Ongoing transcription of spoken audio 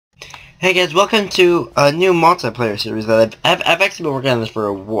Hey guys, welcome to a new multiplayer series that I've actually been working on this for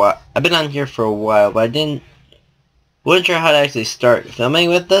a while. I've been on here for a while, but wasn't sure how to actually start filming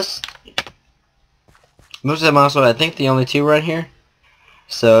with this. Most of them also, I think the only two were on here,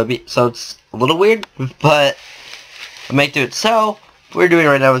 so it's a little weird, but I'll make do it. So what we're doing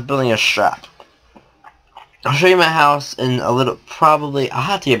right now is building a shop. I'll show you my house in a little. Probably I'll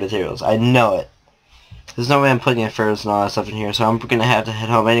have to get materials. I know it. There's no way I'm putting in furs and all that stuff in here, so I'm gonna have to head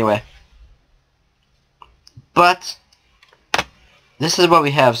home anyway. But this is what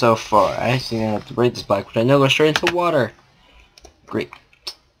we have so far. I actually have to break this block, but I know goes straight into water. Great.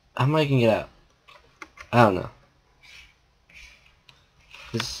 How am I gonna get out? I don't know.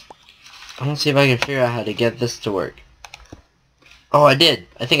 I want to see if I can figure out how to get this to work. Oh, I did.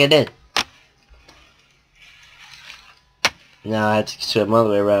 I think I did. Now I have to swim all the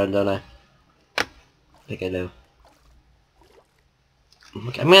way around, don't I? I think I do. I'm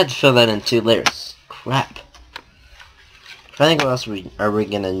gonna have to fill that in 2 layers. Crap. I think what else are we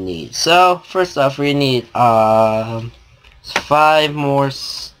gonna need? So first off, we need 5 more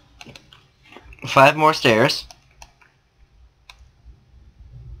stairs.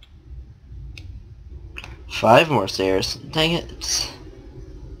 5 more stairs. Dang it!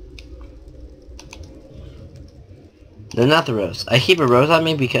 They're not the rose. I keep a rose on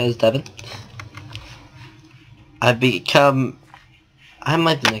me because Devin. I'm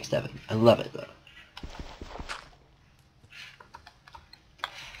like the next Devin. I love it though.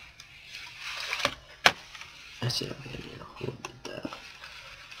 I see if I can get a hold of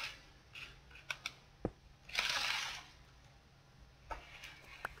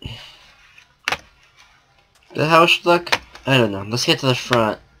that. How it should look? I don't know. Let's get to the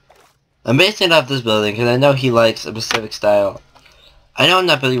front. I'm basing it off this building because I know he likes a specific style. I know I'm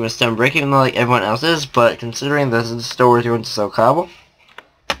not building with stone brick even though like everyone else is, but considering this is the store we're doing to sell cobble,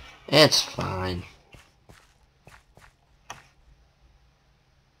 it's fine.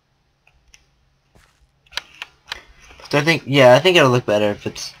 So I think it'll look better if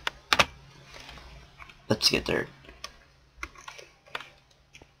it's... Let's get there.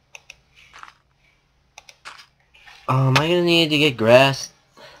 Am I gonna need to get grass?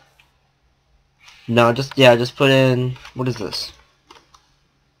 No, just put in... What is this?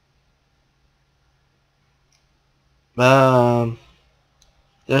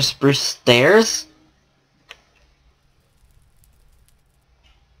 There's spruce stairs?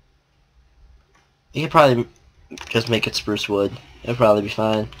 You could probably just make it spruce wood. It'll probably be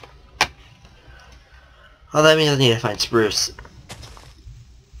fine. Oh, that means I need to find spruce.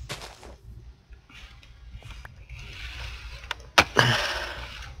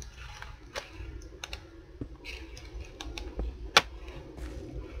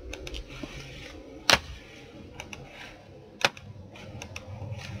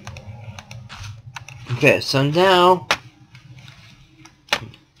 Okay, so now...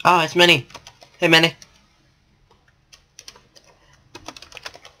 Oh, it's Minnie. Hey, Minnie.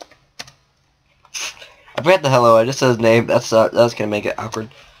 I forgot the hello, I just said his name. That's gonna make it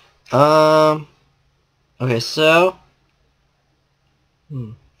awkward. Okay, so...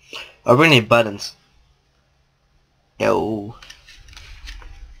 Oh, we're gonna need buttons. Yo.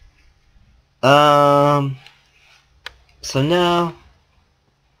 So now...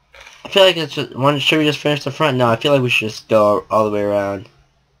 I feel like it's just... Should we just finish the front? No, I feel like we should just go all the way around.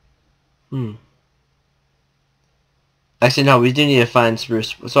 Actually, no, we do need to find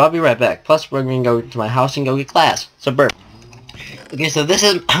spruce. So I'll be right back. Plus, we're going to go to my house and go get glass. So, Bert. Okay, so this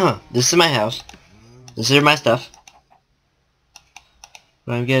is... this is my house. This is my stuff.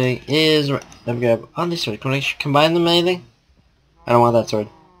 What I'm getting is... I'm grab on this sword. Can I combine them anything? I don't want that sword.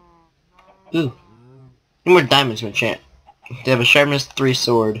 Ooh. Need more diamonds to enchant. They have a sharpness 3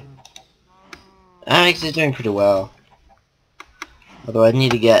 sword. I'm actually doing pretty well. Although I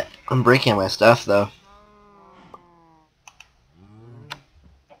need to get... I'm breaking my stuff, though.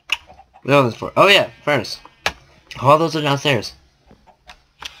 What all this for? Oh yeah, furnace. All those are downstairs.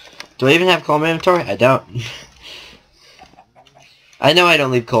 Do I even have coal in my inventory? I don't. I know I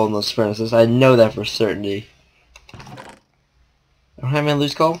don't leave coal in those furnaces. I know that for certainty. I don't have any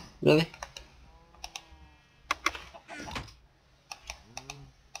loose coal? Really?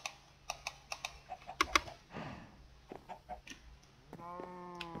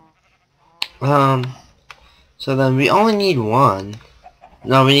 So then we only need 1.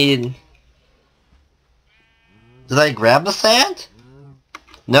 No, we need... Did I grab the sand?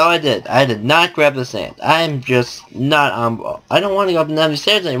 No, I did. I did not grab the sand. I'm just not on... I don't want to go up and down these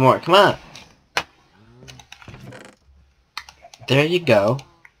stairs anymore. Come on. There you go.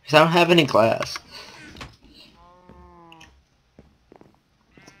 Because I don't have any glass.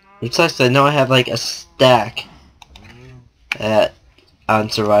 It sucks that I know I have like a stack on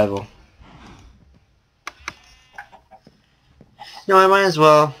survival. No, I might as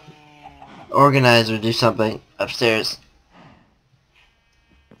well organize or do something upstairs.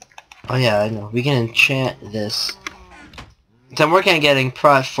 Oh yeah, I know. We can enchant this. So I'm working on getting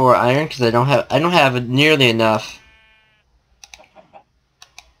prot 4 iron because I don't have nearly enough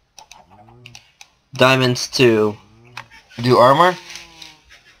diamonds to do armor.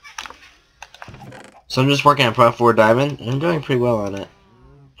 So I'm just working on prot 4 diamond and I'm doing pretty well on it.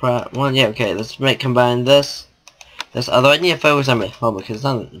 Prot 1, yeah, okay, let's combine this. Although I need to focus on my helmet because it's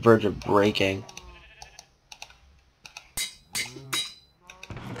on the verge of breaking.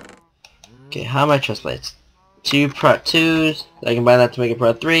 Okay, how am I chest plates? 2 prot 2s. I combine that to make a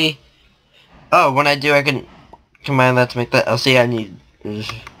prot 3. Oh, when I do, I can combine that to make that. I'll see. I need.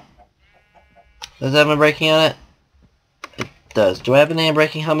 Does that have a breaking on it? It does. Do I have any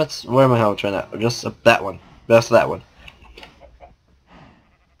breaking helmets? Where are my helmets right now? Just that one. Just that one.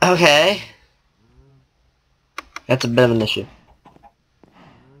 Okay. That's a bit of an issue.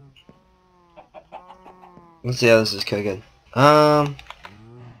 Let's see how this is cooking. Got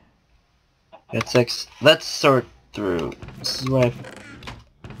 6. Let's sort through. This is where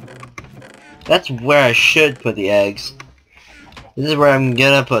that's where I should put the eggs. This is where I'm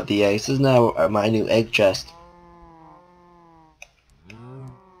gonna put the eggs. This is now my new egg chest.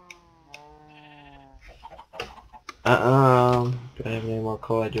 Do I have any more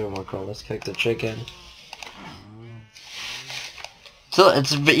coal? I do have more coal. Let's cook the chicken. So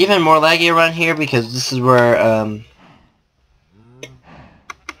it's even more laggy around here because this is where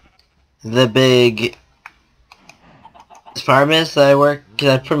the big farm is that I work. Cause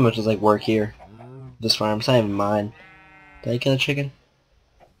I pretty much just like work here. This farm, it's not even mine. Did I kill a chicken?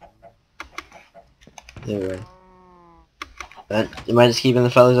 There we go. Am I just keeping the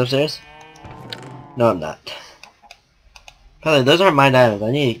fellas upstairs? No, I'm not. Probably those aren't my diamonds.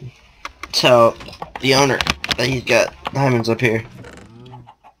 I need to tell the owner that he's got diamonds up here.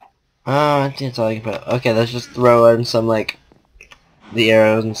 Oh, I think that's all I can put. Okay, let's just throw in some like the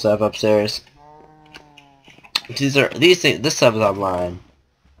arrows and stuff upstairs. These things. This stuff is online.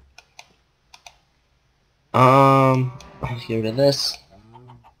 Let's get rid of this.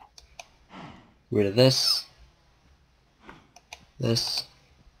 Get rid of this. This.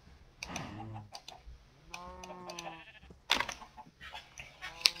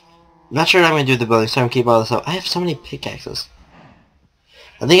 I'm not sure what I'm gonna do with the building, so I'm gonna keep all this up. I have so many pickaxes.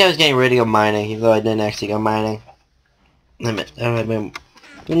 I think I was getting ready to go mining, even though I didn't actually go mining. We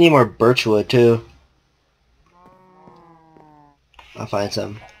need more birchwood too. I'll find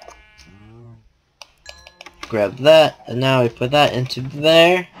some. Grab that, and now we put that into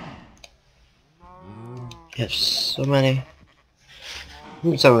there. We have so many.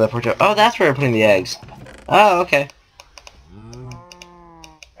 Some of that portrait. Oh, that's where we're putting the eggs. Oh, okay.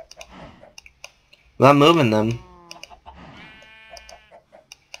 Well, I'm moving them.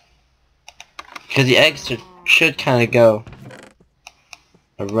 Because the eggs should kind of go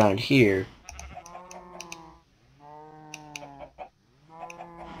around here.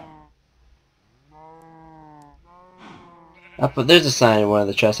 There's a sign in one of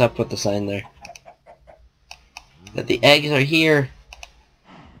the chests. I'll put the sign there. That the eggs are here.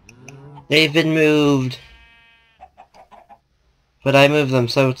 They've been moved. But I moved them,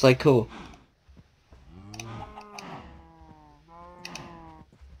 so it's like cool.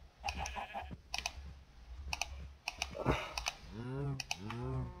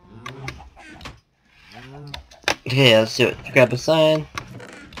 Okay, let's do it. Grab a sign.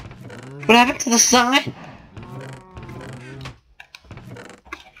 What happened to the sign?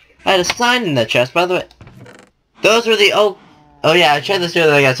 I had a sign in that chest, by the way. Those were the old... Oh yeah, I tried this video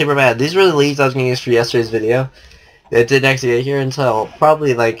and I got super mad. These were the leads I was going to use for yesterday's video. It didn't actually get here until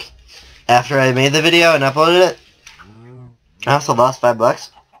probably like after I made the video and uploaded it. I also lost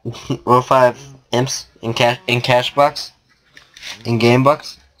 $5. Or 5 imps in cash bucks. In game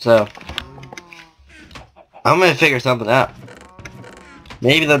bucks. So I'm gonna figure something out.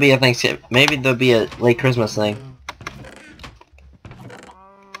 Maybe there'll be a Thanksgiving. Maybe there'll be a late Christmas thing.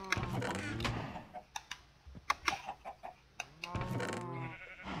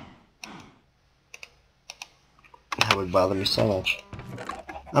 That would bother me so much.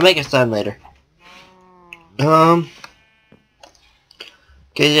 I'll make a sign later. Okay,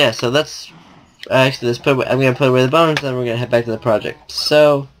 yeah. So let's actually I'm gonna put away the bones, then we're gonna head back to the project.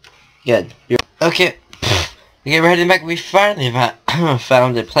 So good. Okay. Okay, we're heading back. We finally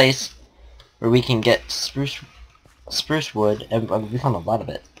found a place where we can get spruce wood, and we found a lot of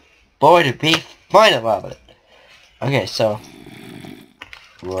it. Boy, did we find a lot of it. Okay, so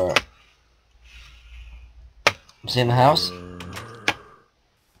Where? Is he in the house?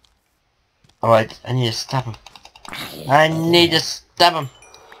 Oh, I need to stop him. I need to stop him.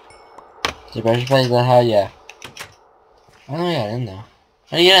 Is the pressure plate? Is that how? Yeah. I don't know got in though.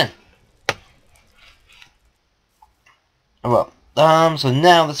 How do you get in? Oh well. So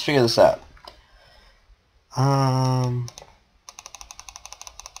now let's figure this out.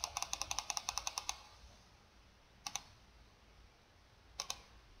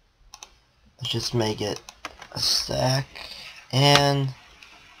 Let's just make it a stack. And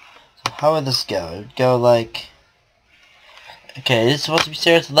so how would this go? It would go like, okay, it's supposed to be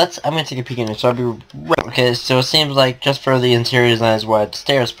stairs. I'm gonna take a peek in it. So I'll be right. Okay, so it seems like just for the interior design is why it's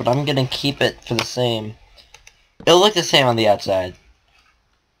stairs, but I'm gonna keep it for the same. It'll look the same on the outside.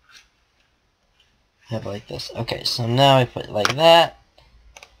 Have it like this. Okay, so now we put it like that.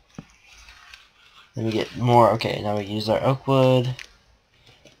 Then we get more. Okay, now we use our oak wood.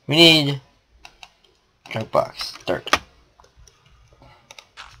 We need junk box dirt.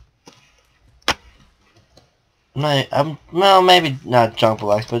 Well, maybe not junk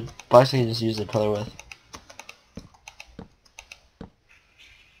blocks, but blocks I can just use the pillar with.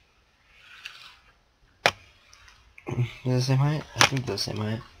 They're the same height? I think they're the same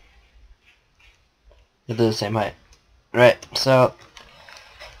height. Yeah, they're the same height. Right, so...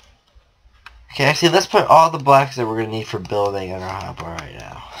 Okay, actually, let's put all the blocks that we're going to need for building on our hotbar right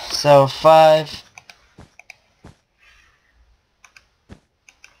now. So, 5...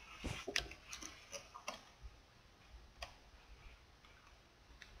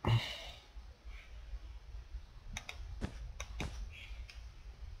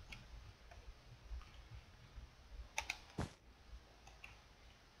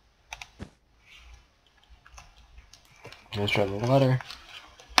 Let's try the water.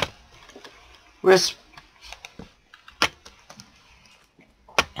 Where's...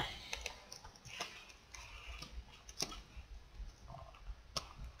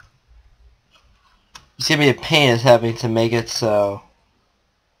 It's gonna be a pain as having to make it so...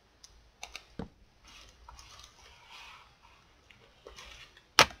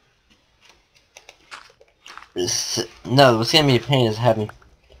 No, what's gonna be a pain is having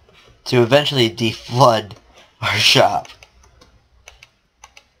to eventually deflood our shop.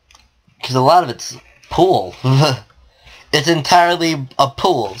 Because a lot of it's pool. It's entirely a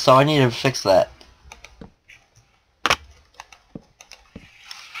pool, so I need to fix that.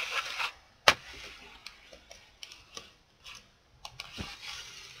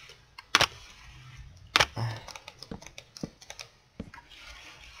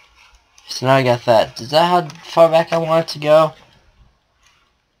 So now I got that. Is that how far back I want it to go?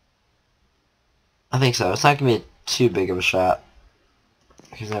 I think so. It's not going to be too big of a shot.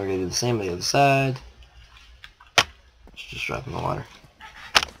 Because now we're going to do the same on the other side. Just drop in the water.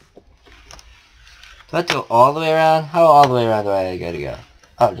 Do I have to go all the way around? How all the way around do I gotta go?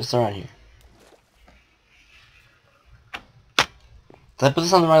 Oh, just around here. Did I put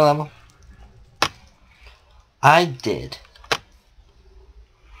this on the right level? I did.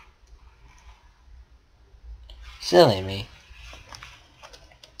 Silly me.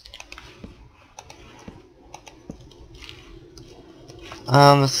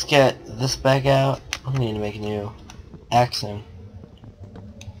 Let's get this back out. I need to make a new accent.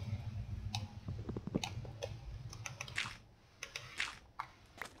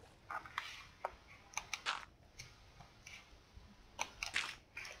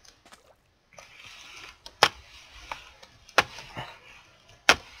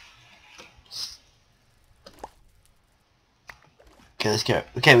 Okay, let's get it.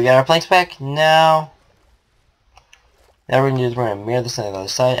 Okay, we got our planks back. Now we're gonna do is we're gonna mirror this on the other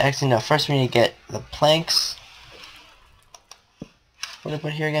side. Actually, no. First, we need to get the planks. What did I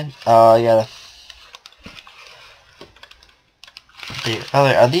put here again? Oh, I gotta.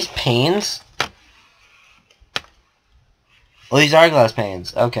 Are these panes? Oh, these are glass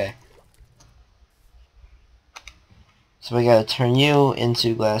panes. Okay. So we gotta turn you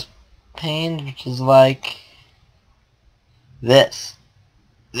into glass pane, which is like this.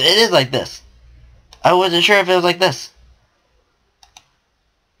 It is like this. I wasn't sure if it was like this.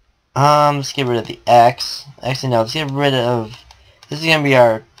 Let's get rid of the axe. Actually, no. Let's get rid of. This is gonna be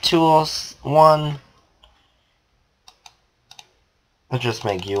our tools one. Let's just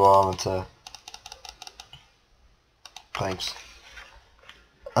make you all into planks.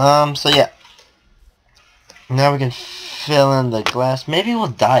 So yeah. Now we can fill in the glass. Maybe we'll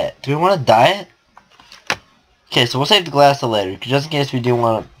dye it. Do we want to dye it? Okay, so we'll save the glass till later, just in case we do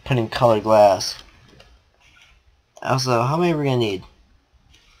want to put in colored glass. Also, how many are we gonna need?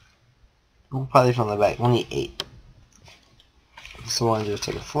 We'll probably from the back. We'll need 8. So I want to do a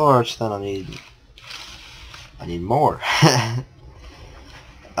second floor, which then I need more.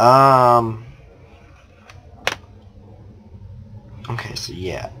 Okay, so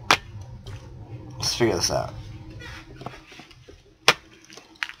yeah. Let's figure this out.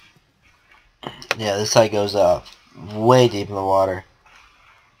 Yeah, this side goes up way deep in the water.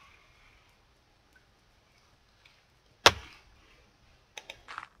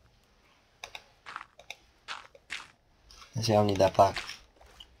 I see I don't need that block.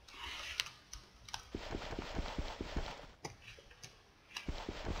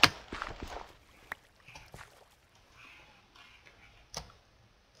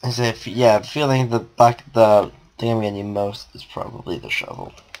 I say, yeah, feeling the thing I'm gonna need most is probably the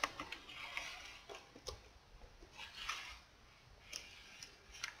shovel.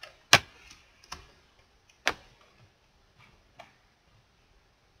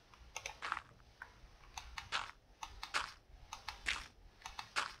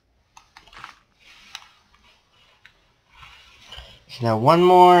 Okay, now one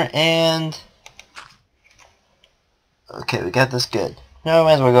more and okay, we got this good. Now we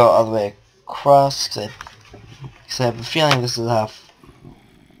might as well go all the way across because I have a feeling this is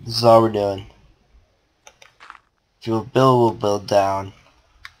all we're doing. If we'll build down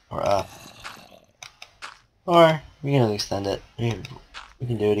or up, or we can extend it. We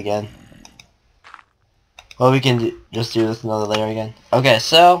can do it again. Well, we can just do this another layer again. Okay,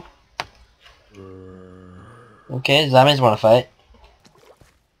 so okay, zombies want to fight.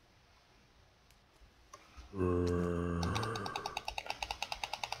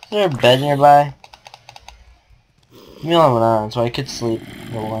 Is there a bed nearby? Meal went on, so I could sleep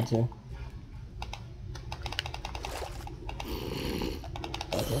if I want to.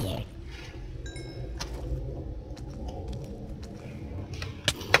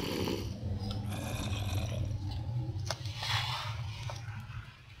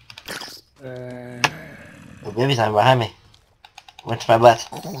 Oh, baby's time behind me. Went to my butt.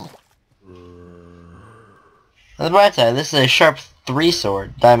 On the bright side, this is a sharp 3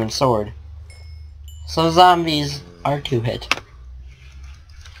 sword, diamond sword. So zombies are 2-hit.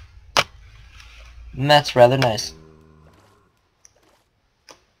 And that's rather nice.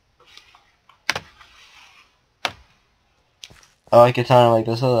 Oh, I could turn it like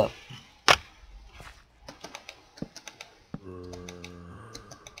this. Hold up.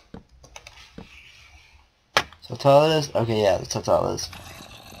 So tall it is? Okay, yeah, that's how tall it is.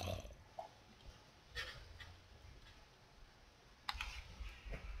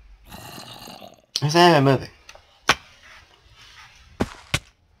 Who's that moving?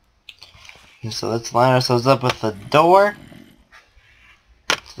 So let's line ourselves up with the door.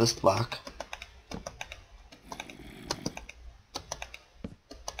 It's this block.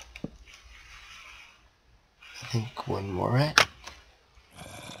 I think one more, right?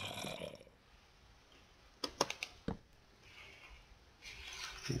 I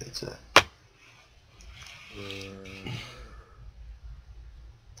think that's it.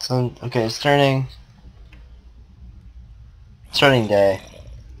 So, okay, it's turning day.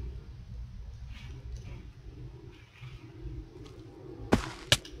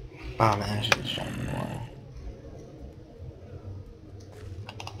 Oh man, I should have shot more.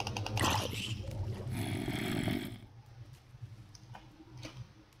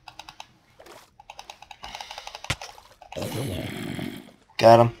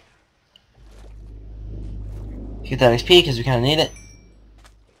 Got him. Get that XP because we kind of need it.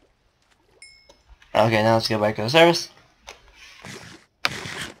 Okay, now let's go back to the service.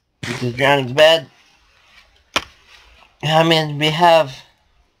 Because drowning's bad. I mean, we have...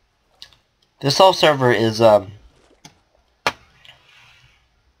 This whole server is, Oh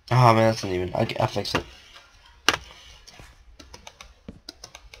man, that's not even... I'll fix it.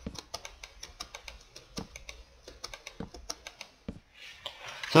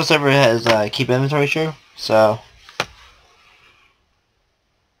 So this server has, keep inventory true, so...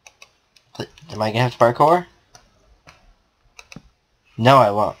 Am I gonna have to parkour? No,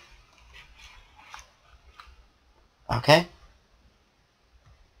 I won't. Okay.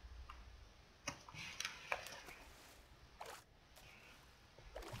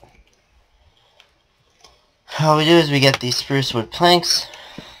 All we do is we get these spruce wood planks,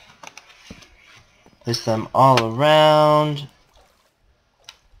 place them all around.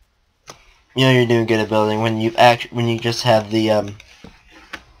 You know you're doing good at building when you just have the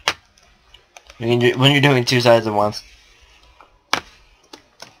when you're doing 2 sides at once.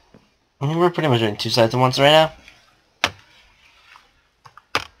 I mean, we're pretty much doing 2 sides at once right now.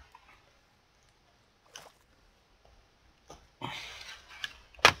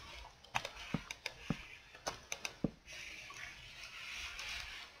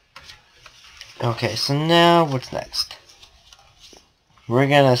 Okay, so now what's next? We're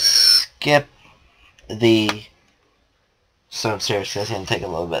gonna skip the stone stairs because it's gonna take a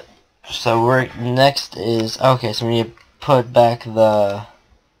little bit. So next is okay. So we need to put back the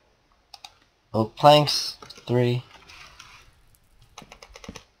oak planks. 3.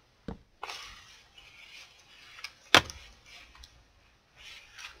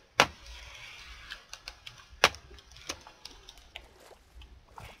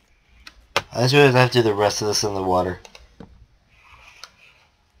 As soon as I have to do the rest of this in the water.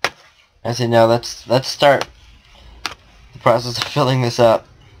 I say now let's start the process of filling this up.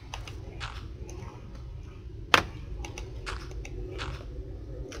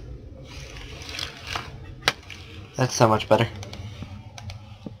 That's so much better.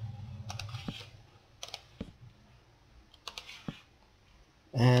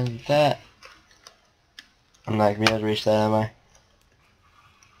 And that I'm not gonna be able to reach that, am I?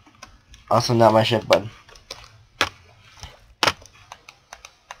 Also not my shift button.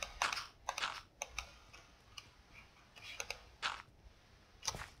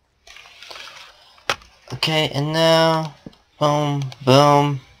 Okay, and now boom,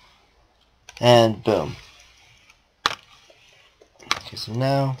 boom, and boom. Okay, so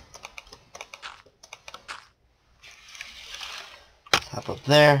now hop up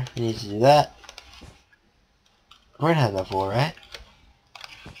there. We need to do that. We're gonna have enough wood, right?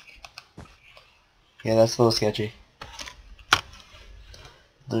 Yeah, that's a little sketchy.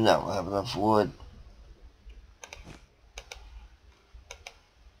 Do not have enough wood.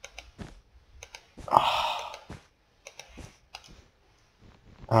 Oh.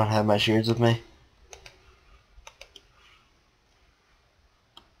 I don't have my shears with me.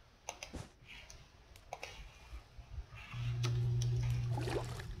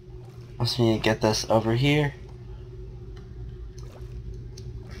 I just need to get this over here.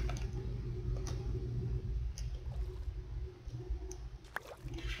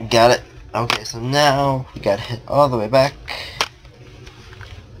 Got it. Okay, so now we gotta hit all the way back.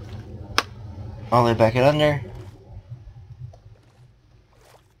 All the way back and under.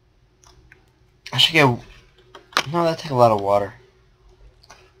 I should get... No, that take a lot of water.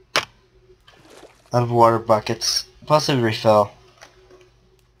 A lot of water buckets. Plus it would refill.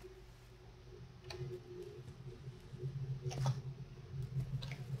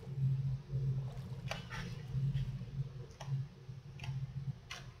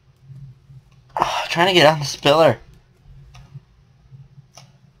 Oh, trying to get on the spiller.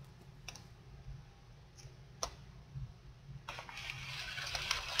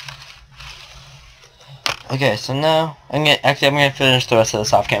 Okay, so now I'm gonna finish the rest of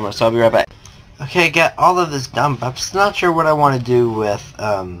this off camera, so I'll be right back. Okay, got all of this done, but I'm just not sure what I want to do with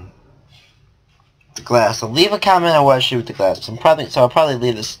the glass. So leave a comment on what I should do with the glass. I'll probably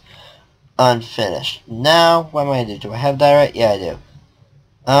leave this unfinished. Now, what am I gonna do? Do I have diorite? Yeah, I do.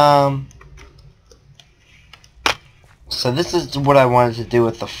 So this is what I wanted to do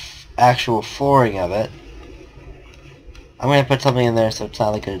with the actual flooring of it. I'm gonna put something in there so it's not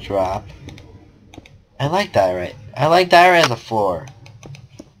like gonna drop. I like diorite. I like diorite as a floor.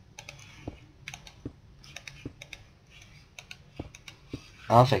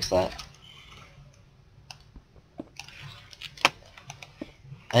 I'll fix that.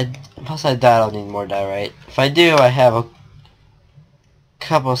 Plus I doubt I'll need more diorite. If I do, I have a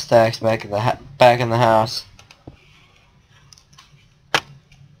couple stacks back in the house.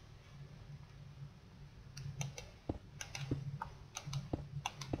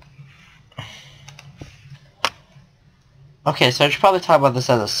 Okay, so I should probably talk about this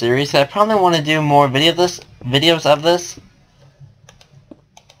as a series. I probably want to do more videos of this.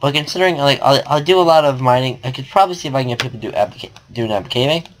 But considering like I'll do a lot of mining, I could probably see if I can get people to do an epic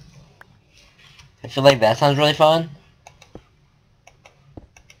caving. I feel like that sounds really fun.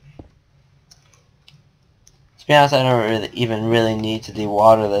 To be honest, I don't even really need to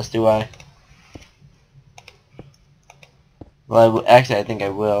dewater this, do I? Well, actually, I think I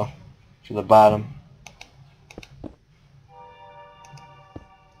will for the bottom.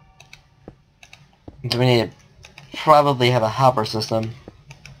 So we need to probably have a hopper system.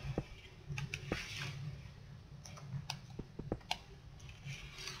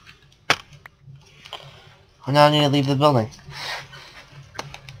 Well, now I need to leave the building.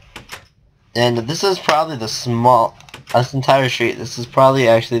 And this is probably this entire street, this is probably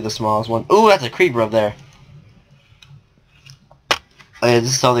actually the smallest one. Ooh, that's a creeper up there. Oh yeah,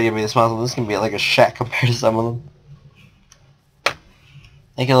 this is totally gonna be the smallest one. This is gonna be like a shack compared to some of them.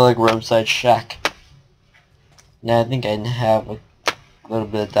 Make it look like a roadside shack. Now I think I have a little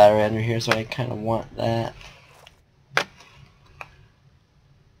bit of diorite under here, so I kind of want that.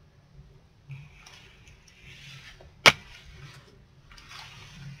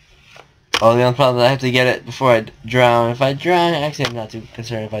 Oh, the only problem is I have to get it before I drown. If I drown, actually I'm not too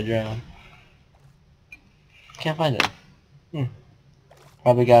concerned if I drown. Can't find it.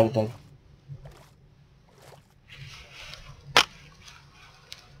 Probably got it then.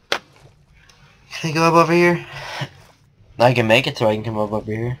 Can I go up over here? I can make it so I can come up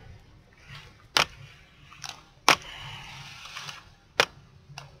over here.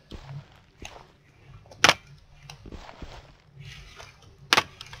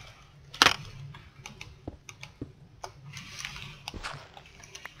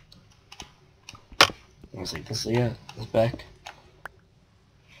 Looks like this, yeah, it's back.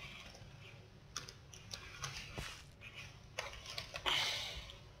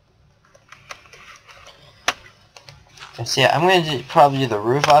 So yeah, I'm going to probably do the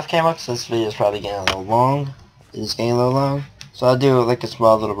roof off camera because this video is probably getting a little long. It's getting a little long. So I'll do like a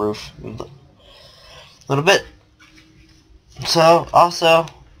small little roof. A little bit. So, also,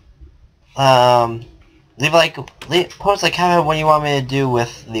 post like comment what you want me to do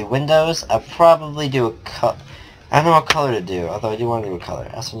with the windows. I'll probably do a cut. I don't know what color to do, although I do want to do a color.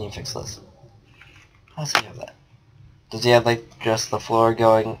 That's when you fix this. How does he have that? Does he have like just the floor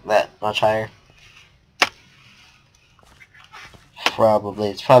going that much higher? Probably.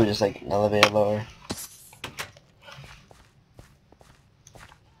 It's probably just like an elevator lower.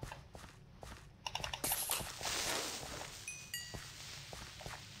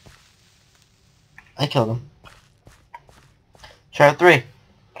 I killed him. Try 3.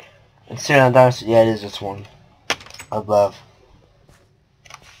 It's sitting on down. Yeah, it is just one. Above.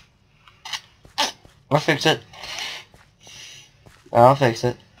 I'll fix it. I'll fix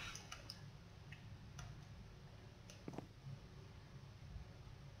it.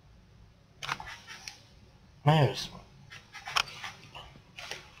 There's.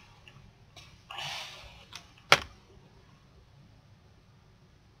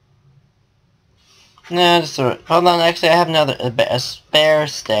 No, just throw it. Hold on, actually I have another, a spare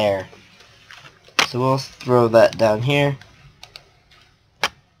stair. So we'll throw that down here.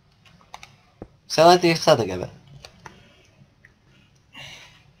 So I like the aesthetic of it.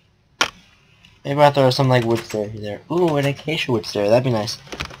 Maybe I'll throw some like wood stair there. Ooh, an acacia wood stair, that'd be nice.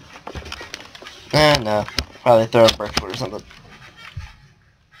 No. Probably throw a birchwood or something.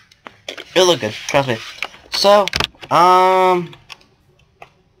 It'll look good, trust me. So, let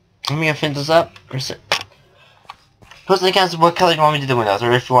me finish this up. Post in the comments what color you want me to do the windows,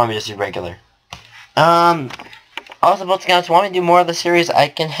 or if you want me to do regular. Also, post in the comments, want me to do more of the series? I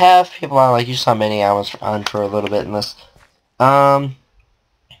can have people on, like you saw many hours on for a little bit in this. So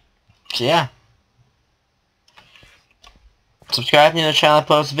yeah. Subscribe to the channel. I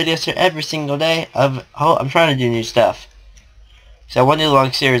post videos here every single day. I'm trying to do new stuff. So I want to do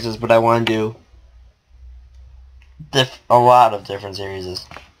long series, but I want to do a lot of different series,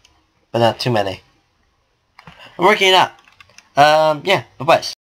 but not too many. I'm working it out. Yeah, bye-bye.